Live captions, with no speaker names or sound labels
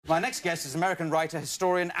My next guest is American writer,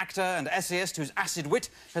 historian, actor and essayist whose acid wit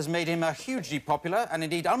has made him a hugely popular and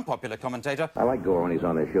indeed unpopular commentator. I like Gore when he's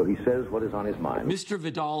on this show. He says what is on his mind. Mr.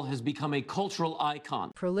 Vidal has become a cultural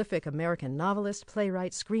icon. Prolific American novelist,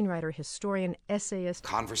 playwright, screenwriter, historian, essayist,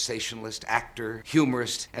 conversationalist, actor,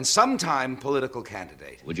 humorist, and sometime political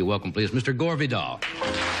candidate. Would you welcome, please, Mr. Gore Vidal?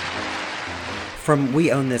 From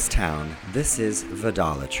We Own This Town, this is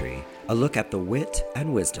Vidalatry, a look at the wit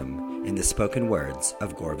and wisdom in the spoken words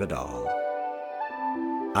of Gore Vidal.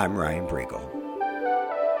 I'm Ryan Briegel.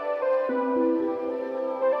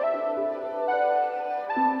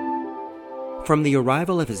 From the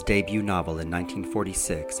arrival of his debut novel in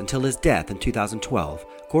 1946 until his death in 2012,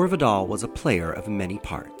 Gore Vidal was a player of many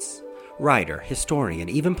parts. Writer, historian,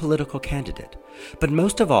 even political candidate. But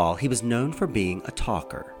most of all, he was known for being a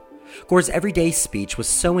talker. Gore's everyday speech was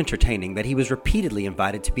so entertaining that he was repeatedly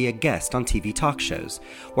invited to be a guest on TV talk shows,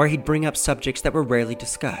 where he'd bring up subjects that were rarely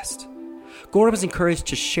discussed. Gore was encouraged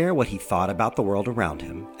to share what he thought about the world around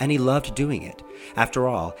him, and he loved doing it. After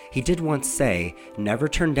all, he did once say, never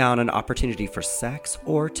turn down an opportunity for sex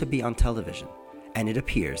or to be on television, and it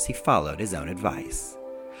appears he followed his own advice.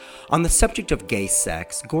 On the subject of gay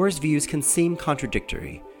sex, Gore's views can seem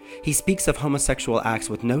contradictory. He speaks of homosexual acts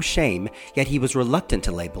with no shame, yet he was reluctant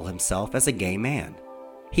to label himself as a gay man.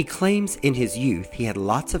 He claims in his youth he had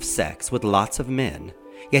lots of sex with lots of men,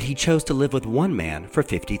 yet he chose to live with one man for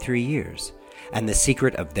 53 years. And the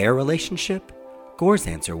secret of their relationship? Gore's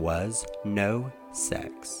answer was no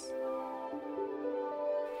sex.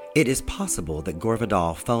 It is possible that Gore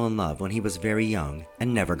Vidal fell in love when he was very young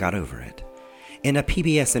and never got over it. In a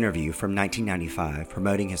PBS interview from 1995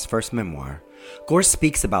 promoting his first memoir, Gore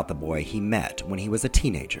speaks about the boy he met when he was a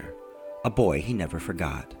teenager, a boy he never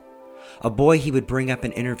forgot, a boy he would bring up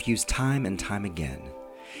in interviews time and time again.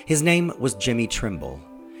 His name was Jimmy Trimble,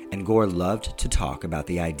 and Gore loved to talk about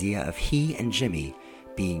the idea of he and Jimmy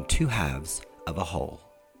being two halves of a whole.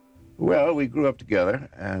 Well, we grew up together,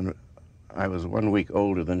 and I was 1 week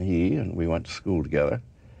older than he, and we went to school together.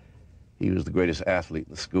 He was the greatest athlete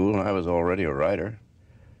in the school, and I was already a writer.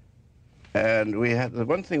 And the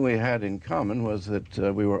one thing we had in common was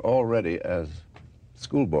that we were already, as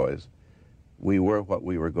schoolboys, we were what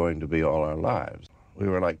we were going to be all our lives. We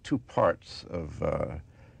were like two parts of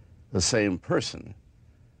the same person.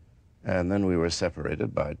 And then we were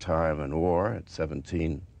separated by time and war at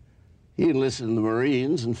 17. He enlisted in the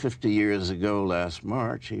Marines, and 50 years ago last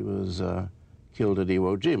March, he was killed at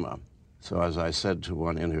Iwo Jima. So as I said to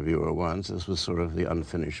one interviewer once, this was sort of the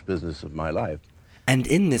unfinished business of my life. And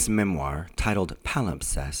in this memoir, titled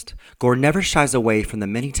Palimpsest, Gore never shies away from the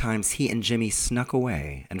many times he and Jimmy snuck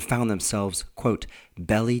away and found themselves, quote,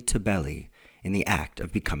 belly to belly in the act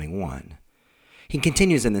of becoming one. He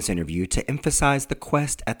continues in this interview to emphasize the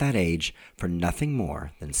quest at that age for nothing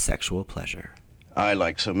more than sexual pleasure. I,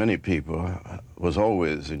 like so many people, was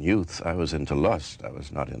always in youth. I was into lust. I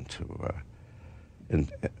was not into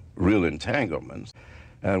real entanglements.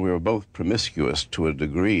 And we were both promiscuous to a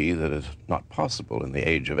degree that is not possible in the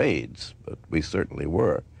age of AIDS, but we certainly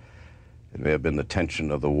were. It may have been the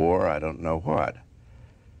tension of the war, I don't know what.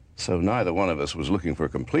 So neither one of us was looking for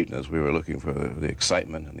completeness. We were looking for the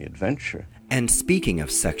excitement and the adventure. And speaking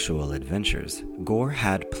of sexual adventures, Gore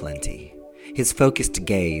had plenty. His focused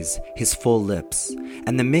gaze, his full lips,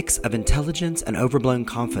 and the mix of intelligence and overblown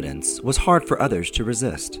confidence was hard for others to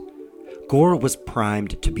resist. Gore was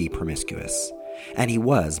primed to be promiscuous, and he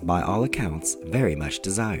was, by all accounts, very much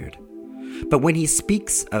desired. But when he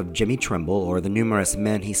speaks of Jimmy Trimble or the numerous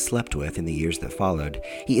men he slept with in the years that followed,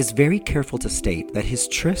 he is very careful to state that his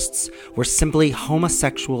trysts were simply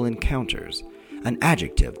homosexual encounters, an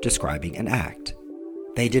adjective describing an act.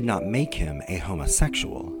 They did not make him a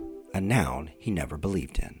homosexual, a noun he never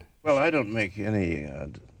believed in. Well, I don't make any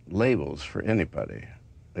labels for anybody.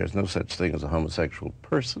 There's no such thing as a homosexual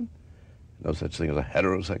person, no such thing as a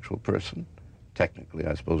heterosexual person. Technically,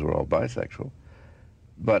 I suppose we're all bisexual.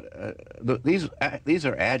 But these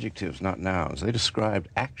are adjectives, not nouns. They describe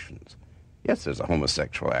actions. Yes, there's a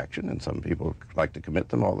homosexual action, and some people like to commit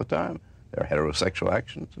them all the time. There are heterosexual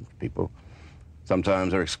actions, and people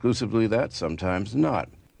sometimes are exclusively that, sometimes not.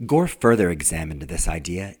 Gore further examined this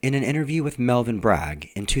idea in an interview with Melvyn Bragg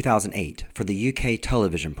in 2008 for the UK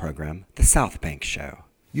television program The South Bank Show.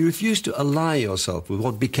 You refused to ally yourself with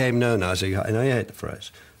what became known as, and I hate the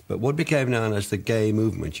phrase, but what became known as the gay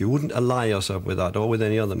movement. You wouldn't ally yourself with that or with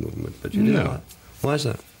any other movement, but you did that. Why is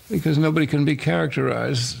that? Because nobody can be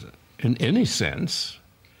characterized in any sense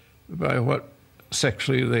by what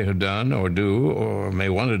sexually they have done or do or may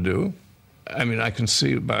want to do. I mean, I can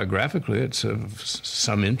see biographically it's of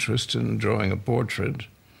some interest in drawing a portrait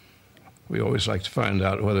We always like to find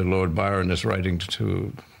out whether Lord Byron is writing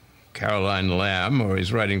to Caroline Lamb or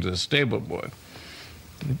he's writing to the stable boy.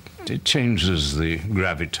 It changes the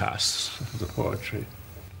gravitas of the poetry.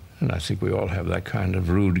 And I think we all have that kind of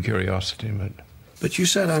rude curiosity. But you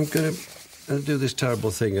said I'm going to do this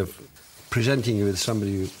terrible thing of presenting you with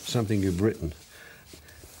something you've written.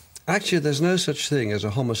 Actually, there's no such thing as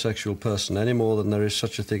a homosexual person any more than there is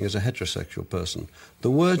such a thing as a heterosexual person.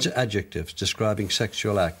 The words are adjectives describing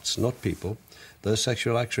sexual acts, not people. Those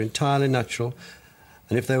sexual acts are entirely natural,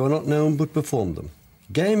 and if they were not known, would perform them.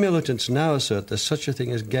 Gay militants now assert there's such a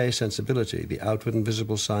thing as gay sensibility, the outward and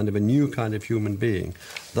visible sign of a new kind of human being.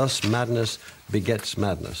 Thus, madness begets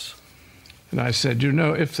madness. And I said, you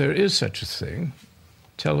know, if there is such a thing,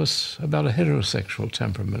 tell us about a heterosexual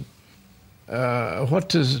temperament. What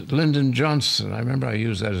does Lyndon Johnson, I remember I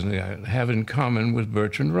used that as an example, have in common with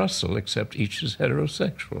Bertrand Russell, except each is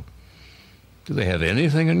heterosexual? Do they have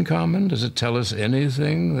anything in common? Does it tell us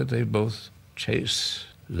anything that they both chase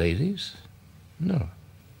ladies? No.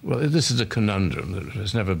 Well, this is a conundrum that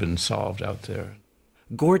has never been solved out there.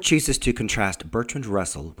 Gore chooses to contrast Bertrand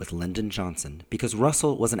Russell with Lyndon Johnson because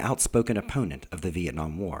Russell was an outspoken opponent of the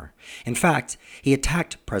Vietnam War. In fact, he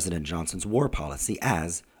attacked President Johnson's war policy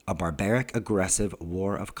as a barbaric, aggressive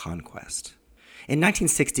war of conquest. In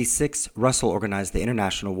 1966, Russell organized the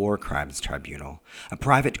International War Crimes Tribunal, a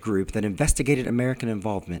private group that investigated American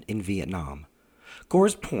involvement in Vietnam.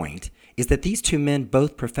 Gore's point is that these two men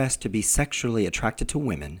both professed to be sexually attracted to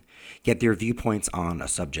women, yet their viewpoints on a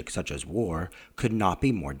subject such as war could not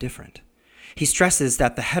be more different. He stresses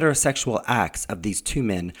that the heterosexual acts of these two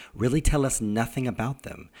men really tell us nothing about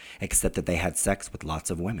them, except that they had sex with lots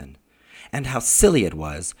of women, and how silly it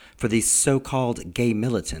was for these so-called gay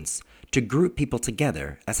militants to group people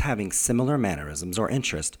together as having similar mannerisms or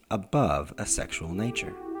interests above a sexual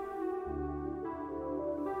nature.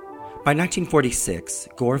 By 1946,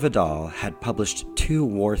 Gore Vidal had published 2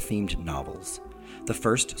 war-themed novels. The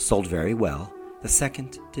first sold very well, the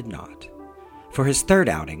second did not. For his third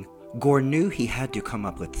outing, Gore knew he had to come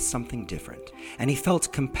up with something different, and he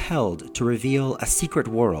felt compelled to reveal a secret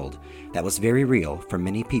world that was very real for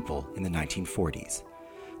many people in the 1940s.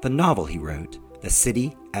 The novel he wrote, The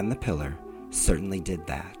City and the Pillar, certainly did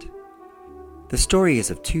that. The story is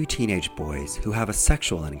of 2 teenage boys who have a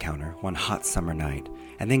sexual encounter one hot summer night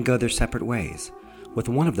and then go their separate ways, with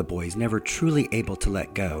one of the boys never truly able to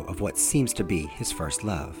let go of what seems to be his first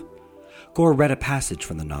love. Gore read a passage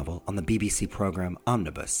from the novel on the BBC program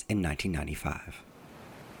Omnibus in 1995.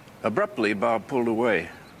 Abruptly, Bob pulled away.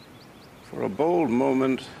 For a bold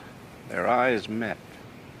moment, their eyes met.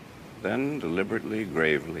 Then, deliberately,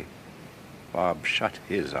 gravely, Bob shut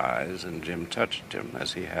his eyes and Jim touched him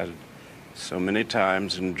as he had so many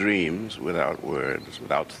times in dreams, without words,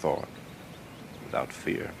 without thought, without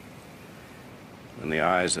fear. When the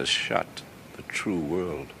eyes are shut, the true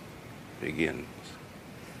world begins.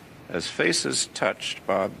 As faces touched,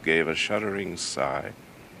 Bob gave a shuddering sigh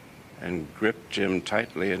and gripped Jim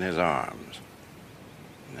tightly in his arms.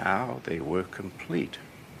 Now they were complete.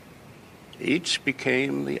 Each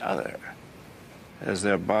became the other as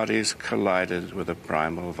their bodies collided with a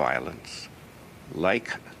primal violence,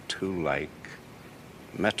 like to like,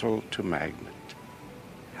 metal to magnet,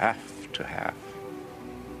 half to half,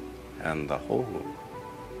 and the whole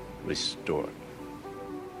restored.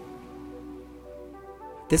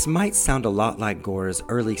 This might sound a lot like Gore's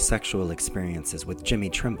early sexual experiences with Jimmy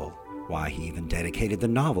Trimble, why he even dedicated the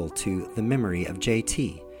novel to the memory of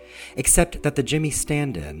J.T., except that the Jimmy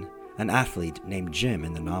stand-in, an athlete named Jim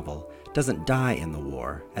in the novel, doesn't die in the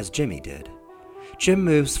war as Jimmy did. Jim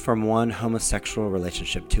moves from one homosexual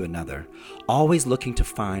relationship to another, always looking to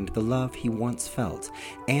find the love he once felt,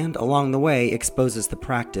 and along the way exposes the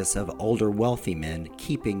practice of older wealthy men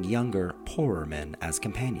keeping younger, poorer men as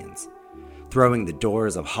companions, throwing the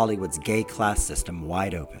doors of Hollywood's gay class system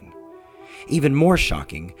wide open. Even more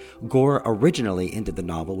shocking, Gore originally ended the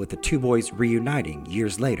novel with the 2 boys reuniting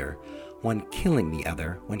years later, one killing the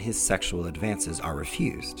other when his sexual advances are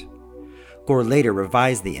refused. Gore later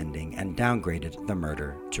revised the ending and downgraded the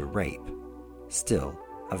murder to rape. Still,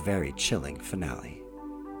 a very chilling finale.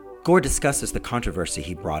 Gore discusses the controversy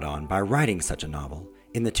he brought on by writing such a novel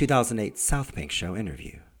in the 2008 South Pink Show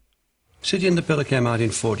interview. City and the Pillar came out in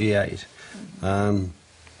 1948.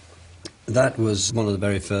 That was one of the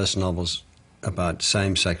very first novels about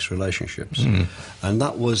same-sex relationships. And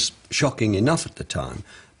that was shocking enough at the time,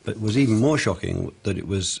 but it was even more shocking that it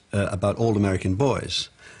was about all American boys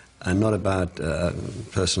and not about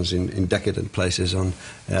persons in decadent places in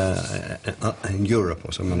Europe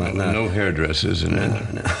or something like that. No hairdressers in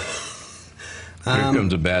it. No. Here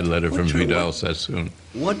comes a bad letter from Vidal Sassoon.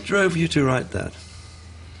 What drove you to write that?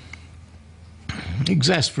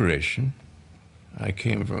 Exasperation. I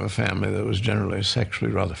came from a family that was generally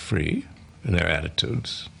sexually rather free in their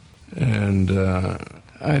attitudes. And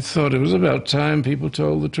I thought it was about time people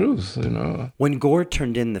told the truth, you know. When Gore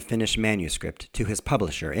turned in the finished manuscript to his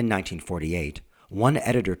publisher in 1948, one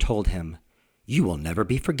editor told him, "You will never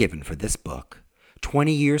be forgiven for this book.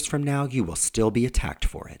 20 years from now, you will still be attacked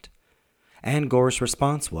for it." And Gore's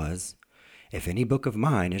response was, "If any book of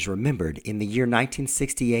mine is remembered in the year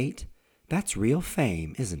 1968, that's real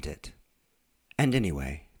fame, isn't it?" And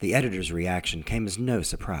anyway, the editor's reaction came as no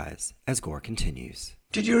surprise, as Gore continues.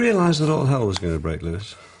 Did you realize that all hell was going to break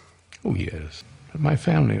loose? Oh, yes. My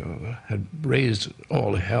family had raised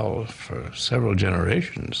all hell for several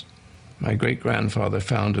generations. My great-grandfather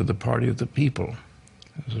founded the Party of the People.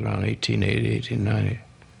 It was around 1880, 1890.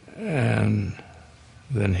 And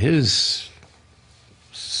then his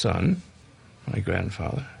son, my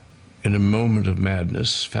grandfather, in a moment of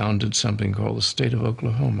madness, founded something called the State of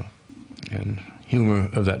Oklahoma. And humor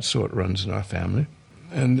of that sort runs in our family.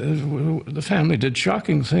 And the family did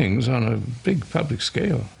shocking things on a big public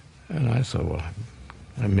scale. And I thought, well,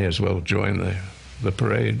 I may as well join the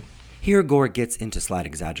parade. Here Gore gets into slight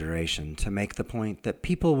exaggeration to make the point that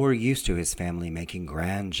people were used to his family making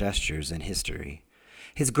grand gestures in history.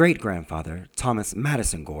 His great-grandfather, Thomas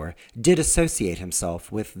Madison Gore, did associate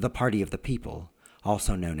himself with the Party of the People,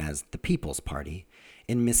 also known as the People's Party,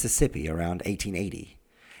 in Mississippi around 1880.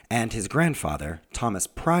 And his grandfather, Thomas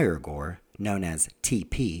Pryor Gore, known as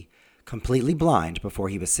TP, completely blind before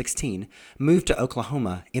he was 16, moved to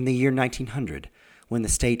Oklahoma in the year 1900, when the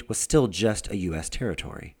state was still just a U.S.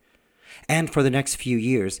 territory. And for the next few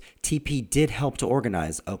years, TP did help to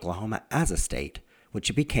organize Oklahoma as a state, which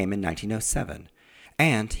it became in 1907,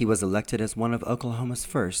 and he was elected as one of Oklahoma's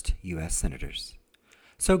first U.S. senators.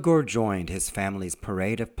 So Gore joined his family's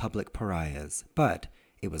parade of public pariahs, but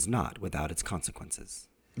it was not without its consequences.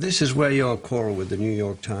 This is where your quarrel with the New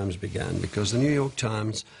York Times began, because the New York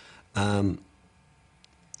Times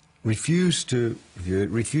refused to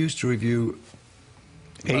review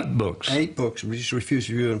 8 books. 8 books, refused to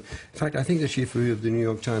review them. In fact, I think the chief reviewer of the New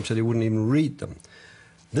York Times said he wouldn't even read them.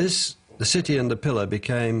 The City and the Pillar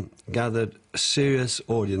gathered a serious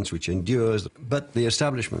audience which endures, but the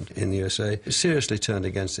establishment in the USA seriously turned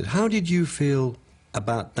against it. How did you feel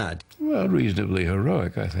about that? Well, reasonably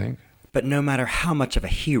heroic, I think. But no matter how much of a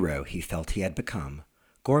hero he felt he had become,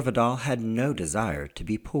 Gore Vidal had no desire to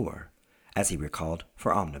be poor, as he recalled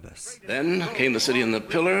for Omnibus. Then came The City and the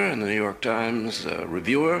Pillar, and the New York Times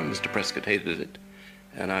reviewer, Mr. Prescott, hated it,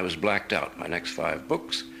 and I was blacked out. My next 5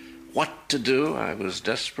 books, what to do? I was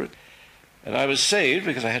desperate. And I was saved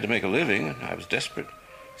because I had to make a living, and I was desperate.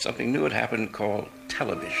 Something new had happened called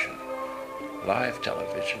television, live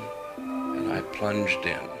television, and I plunged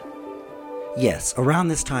in. Yes, around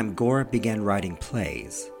this time Gore began writing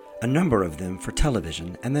plays, a number of them for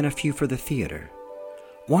television and then a few for the theater.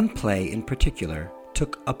 One play in particular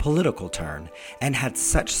took a political turn and had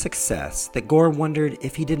such success that Gore wondered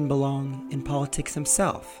if he didn't belong in politics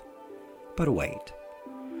himself. But wait,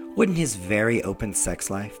 wouldn't his very open sex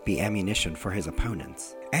life be ammunition for his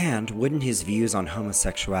opponents? And wouldn't his views on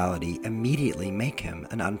homosexuality immediately make him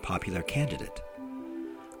an unpopular candidate?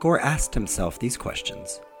 Gore asked himself these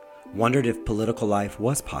questions, wondered if political life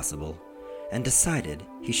was possible, and decided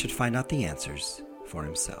he should find out the answers for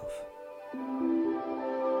himself.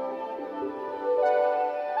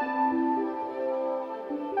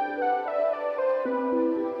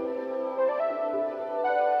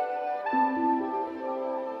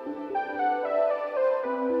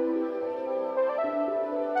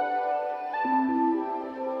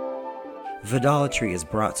 Vidalatry is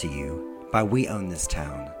brought to you by We Own This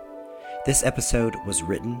Town. This episode was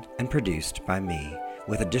written and produced by me,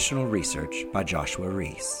 with additional research by Joshua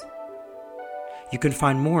Reese. You can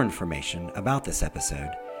find more information about this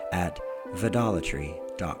episode at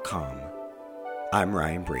vidalatry.com. I'm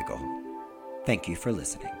Ryan Briegel. Thank you for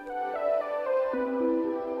listening.